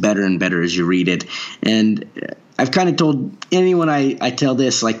just gets better and better as you read it. And I've kind of told anyone I tell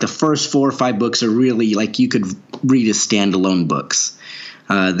this, like the first 4 or 5 books are really like you could read as standalone books.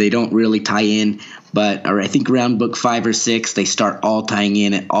 They don't really tie in, but I think around book 5 or 6, they start all tying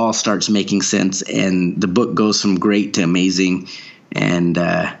in. It all starts making sense, and the book goes from great to amazing, and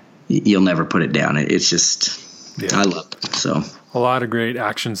you'll never put it down. It's just, I love it. So a lot of great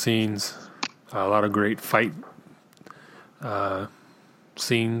action scenes, a lot of great fight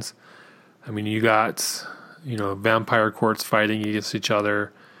scenes. I mean, you got, you know, vampire courts fighting against each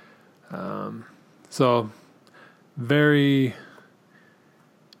other. So very,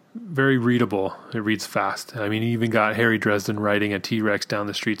 very readable. It reads fast. I mean, you even got Harry Dresden riding a T-Rex down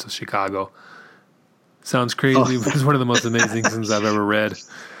the streets of Chicago. Sounds crazy, but it's one of the most amazing things I've ever read.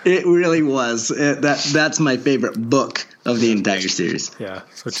 It really was. That's my favorite book of the entire series. Yeah,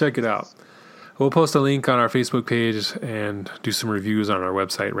 so check it out. We'll post a link on our Facebook page and do some reviews on our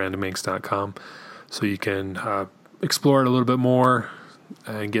website, randominks.com, so you can explore it a little bit more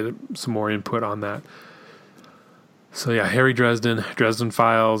and get some more input on that. So yeah, Harry Dresden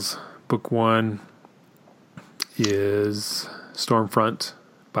Files, book 1 is Stormfront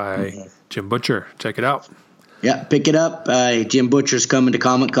by Jim Butcher. Check it out. Yeah, pick it up. Jim Butcher's coming to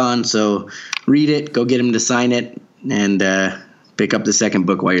Comic-Con, so read it, go get him to sign it, and pick up the second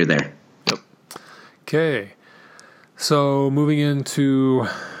book while you're there. Yep. Okay. So moving into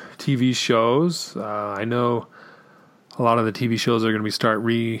TV shows, I know a lot of the TV shows are going to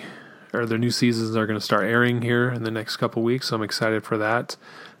be their new seasons are going to start airing here in the next couple weeks, so I'm excited for that.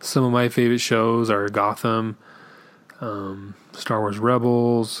 Some of my favorite shows are Gotham, Star Wars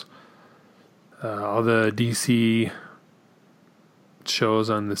Rebels, all the DC shows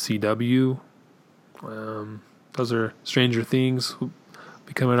on the CW. Those are Stranger Things, will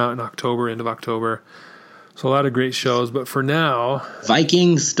be coming out in October, end of October. So a lot of great shows, but for now...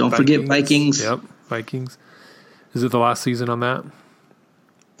 Vikings, don't forget Vikings. Yep, Vikings. Is it the last season on that?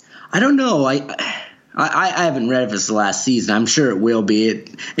 I don't know. I haven't read if it's the last season. I'm sure it will be.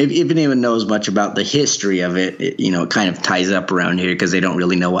 If anyone knows much about the history of it, it kind of ties up around here because they don't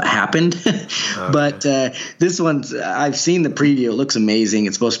really know what happened. Okay. But this one's, I've seen the preview. It looks amazing.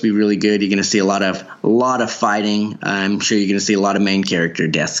 It's supposed to be really good. You're going to see a lot of fighting. I'm sure you're going to see a lot of main character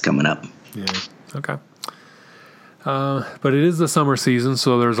deaths coming up. Yeah. Okay. But it is the summer season,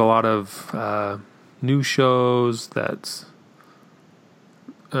 so there's a lot of new shows that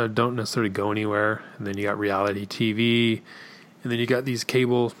don't necessarily go anywhere. And then you got reality TV, and then you got these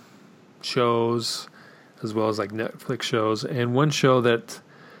cable shows as well as like Netflix shows. And one show that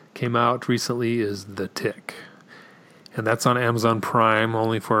came out recently is The Tick, and that's on Amazon Prime,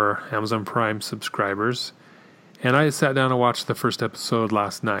 only for Amazon Prime subscribers. And I sat down and watched the first episode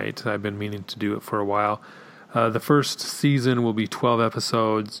last night. I've been meaning to do it for a while. The first season will be 12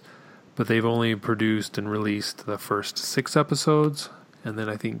 episodes, but they've only produced and released the first 6 episodes. And then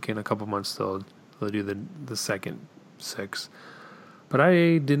I think in a couple months they'll do the second 6. But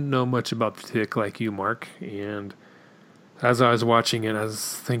I didn't know much about The Tick like you, Mark. And as I was watching it, I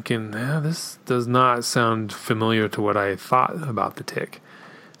was thinking, this does not sound familiar to what I thought about The Tick.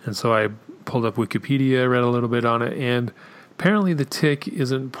 And so I pulled up Wikipedia, read a little bit on it, and apparently The Tick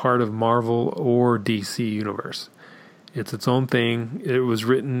isn't part of Marvel or DC universe. It's its own thing. It was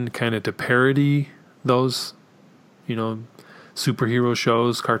written kind of to parody those, superhero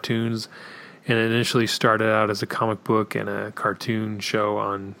shows, cartoons, and it initially started out as a comic book and a cartoon show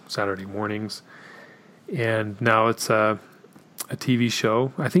on Saturday mornings. And now it's a TV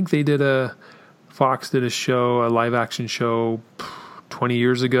show. I think Fox did a live action show 20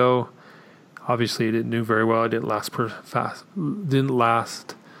 years ago. Obviously, it didn't do very well. It didn't last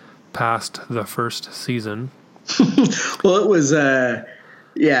past the first season. Well, it was, it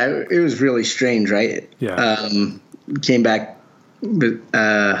was really strange, right? Yeah. Came back, trying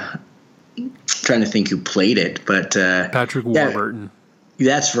to think who played it, but Patrick Warburton.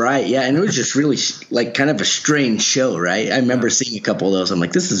 That's right. Yeah, and it was just really kind of a strange show, right? I remember seeing a couple of those. I'm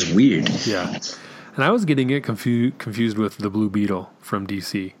like, this is weird. Yeah, and I was getting it confused with the Blue Beetle from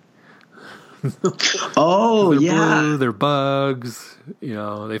DC. Oh, they're yeah. blue, they're bugs.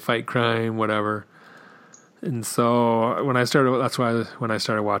 They fight crime, whatever. And so when I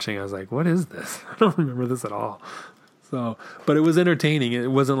started watching, I was like, what is this? I don't remember this at all. So, but it was entertaining.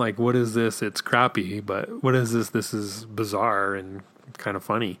 It wasn't like, what is this? It's crappy. But what is this? This is bizarre and kind of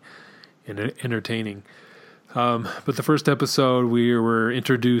funny and entertaining. But the first episode, we were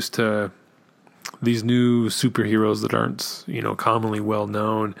introduced to these new superheroes that aren't, commonly well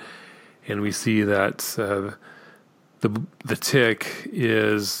known. And we see that the Tick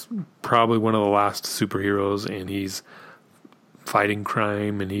is probably one of the last superheroes, and he's fighting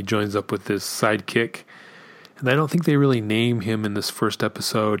crime, and he joins up with this sidekick. And I don't think they really name him in this first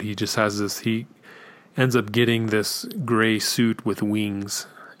episode. He just has he ends up getting this gray suit with wings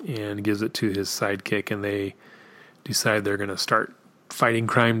and gives it to his sidekick, and they decide they're going to start fighting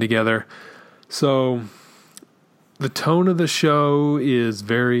crime together. So the tone of the show is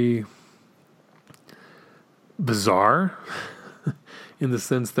very bizarre in the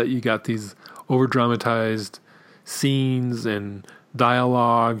sense that you got these over-dramatized scenes and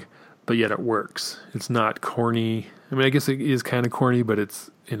dialogue, but yet it works. It's not corny. I mean, I guess it is kind of corny, but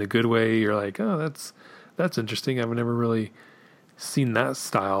it's in a good way. You're like, oh, that's interesting. I've never really seen that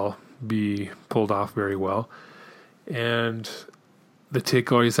style be pulled off very well. And the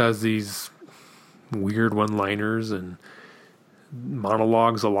Tick always has these weird one-liners and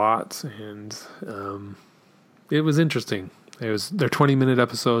monologues a lot, and it was interesting. They're 20-minute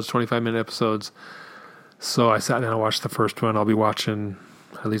episodes, 25-minute episodes. So I sat down and watched the first one. I'll be watching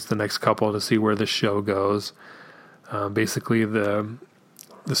at least the next couple to see where the show goes. Basically, the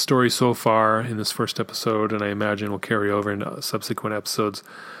story so far in this first episode, and I imagine will carry over into subsequent episodes,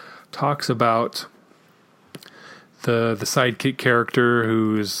 talks about the sidekick character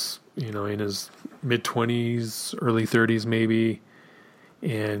who's, in his mid-20s, early 30s maybe,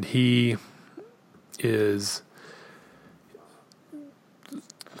 and he is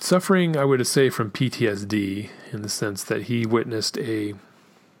suffering, I would say, from PTSD, in the sense that he witnessed a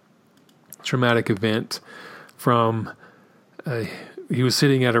traumatic event from he was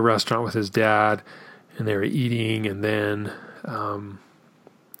sitting at a restaurant with his dad, and they were eating, and then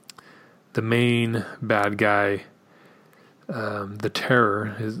the main bad guy, the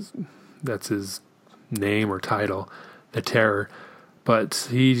Terror, that's his name or title, the Terror, but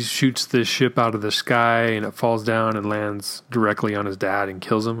he shoots this ship out of the sky, and it falls down and lands directly on his dad and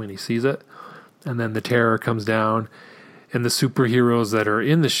kills him, and he sees it. And then the Terror comes down, and the superheroes that are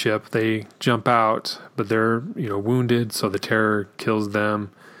in the ship, they jump out, but they're, wounded, so the Terror kills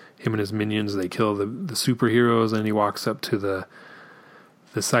them. Him and his minions, they kill the superheroes, and he walks up to the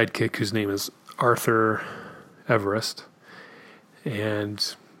sidekick, whose name is Arthur Everest,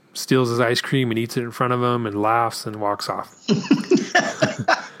 and steals his ice cream and eats it in front of him and laughs and walks off.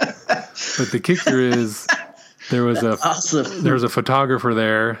 But the kicker is there was a photographer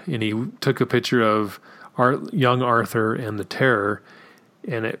there, and he took a picture of young Arthur and the Terror,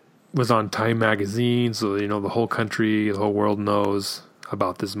 and it was on Time magazine, so the whole country, the whole world knows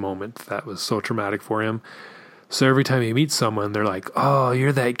about this moment that was so traumatic for him. So every time he meets someone, they're like, "Oh,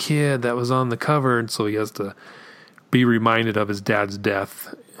 you're that kid that was on the cover," and so he has to be reminded of his dad's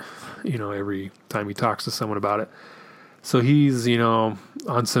death, every time he talks to someone about it. So he's,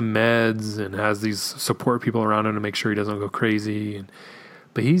 on some meds and has these support people around him to make sure he doesn't go crazy.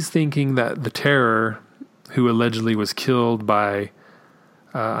 But he's thinking that the Terror, who allegedly was killed by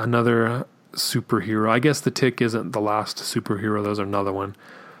another superhero. I guess the Tick isn't the last superhero. There's another one.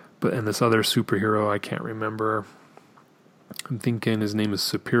 And this other superhero, I can't remember. I'm thinking his name is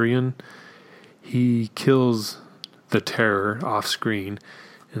Superion. He kills the Terror off screen.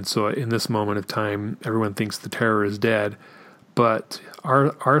 And so in this moment of time, everyone thinks the Terror is dead. But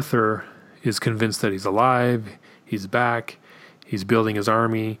Arthur is convinced that he's alive. He's back. He's building his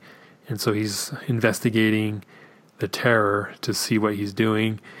army. And so he's investigating the Terror to see what he's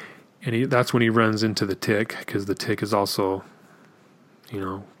doing. And that's when he runs into the Tick, because the Tick is also,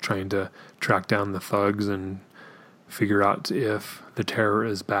 trying to track down the thugs and figure out if the Terror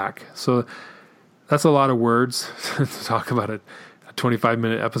is back. So that's a lot of words to talk about a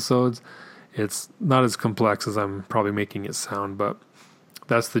 25-minute episodes. It's not as complex as I'm probably making it sound, but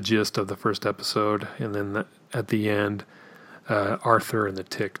that's the gist of the first episode. And then at the end, Arthur and the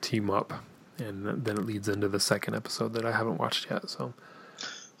Tick team up, and then it leads into the second episode that I haven't watched yet. So,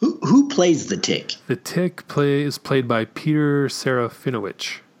 who plays the Tick? The Tick is played by Peter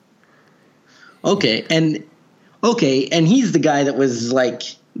Serafinowicz. Okay, and he's the guy that was like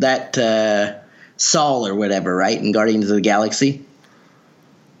that Saul or whatever, right? In Guardians of the Galaxy.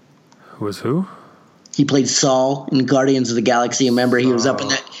 Who was who? He played Saul in Guardians of the Galaxy. Remember, he was up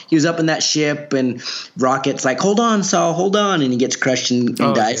in that ship, and Rocket's like, "Hold on, Saul, hold on," and he gets crushed and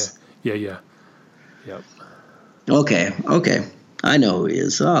dies. Yeah. Yep. Okay. I know who he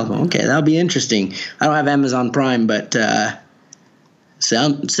is. Oh, okay, that'll be interesting. I don't have Amazon Prime, but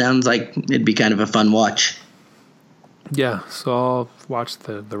sounds like it'd be kind of a fun watch. Yeah, so I'll watch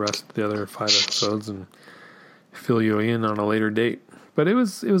the rest of the other 5 episodes and fill you in on a later date. But it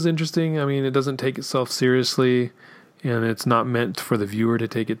was interesting. I mean, it doesn't take itself seriously, and it's not meant for the viewer to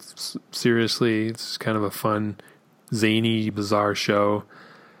take it seriously. It's kind of a fun, zany, bizarre show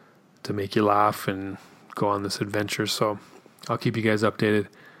to make you laugh and go on this adventure. So I'll keep you guys updated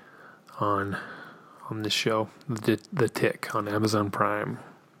on this show, The Tick, on Amazon Prime.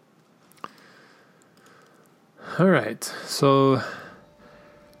 All right, so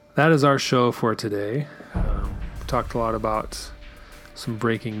that is our show for today. We talked a lot about some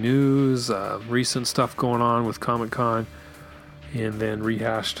breaking news, recent stuff going on with Comic-Con, and then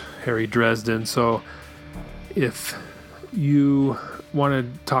rehashed Harry Dresden. So if you want to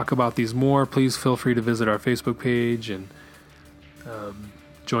talk about these more, please feel free to visit our Facebook page and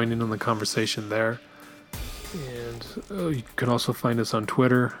join in on the conversation there. And you can also find us on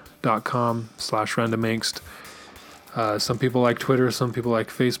twitter.com/randomangst. Some people like Twitter, some people like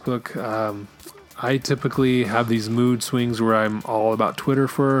Facebook. I typically have these mood swings where I'm all about Twitter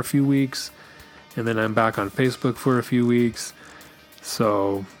for a few weeks, And then I'm back on Facebook for a few weeks.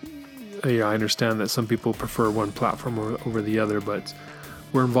 So yeah, I understand that some people prefer one platform over the other, but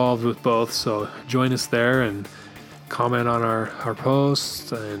we're involved with both. So join us there and comment on our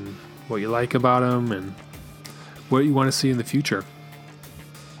posts and what you like about them and what you want to see in the future.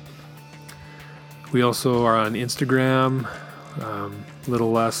 We also are on Instagram, a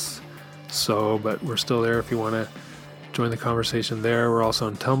little less so, but we're still there if you want to join the conversation there. We're also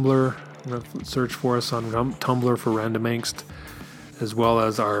on Tumblr. Search for us on Tumblr for Random Angst, as well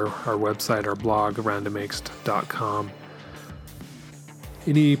as our website, our blog, randomangst.com.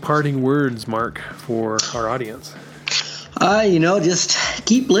 Any parting words, Mark, for our audience? Just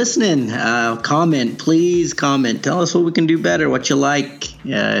keep listening. Comment, please comment. Tell us what we can do better, what you like.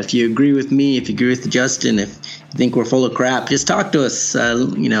 If you agree with me, if you agree with Justin, if you think we're full of crap, just talk to us.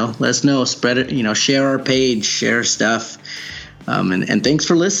 Let us know. Spread it. Share our page, share stuff. And thanks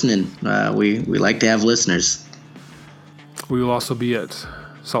for listening. We like to have listeners. We will also be at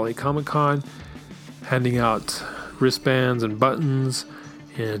Salt Lake Comic Con, handing out wristbands and buttons,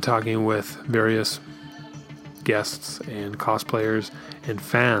 and talking with various guests and cosplayers and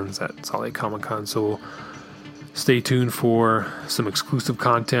fans at Salt Lake Comic Con. So stay tuned for some exclusive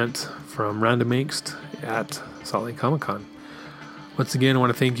content from Random Angst at Salt Lake Comic Con. Once again, I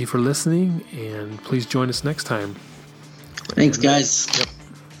want to thank you for listening, and please join us next time. Thanks, guys. Yep.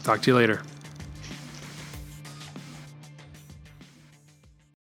 Talk to you later.